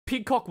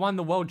Pidcock won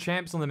the world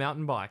champs on the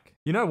mountain bike.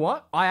 You know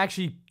what? I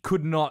actually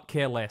could not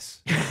care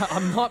less.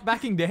 I'm not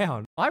backing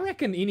down. I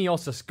reckon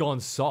INEOS has gone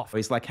soft.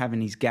 He's like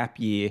having his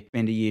gap year,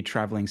 spend a year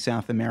traveling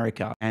South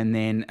America, and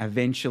then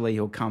eventually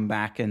he'll come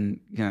back and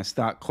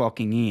start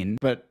clocking in.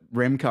 But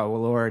Remco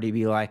will already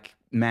be like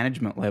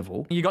management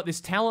level. You got this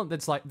talent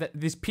that's like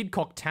this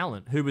Pidcock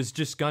talent who was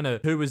the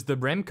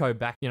Remco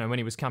back, when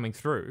he was coming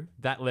through,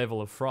 that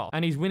level of froth.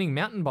 And he's winning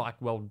mountain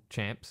bike world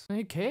champs.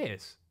 Who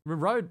cares?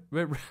 You're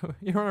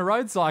on a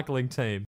road cycling team.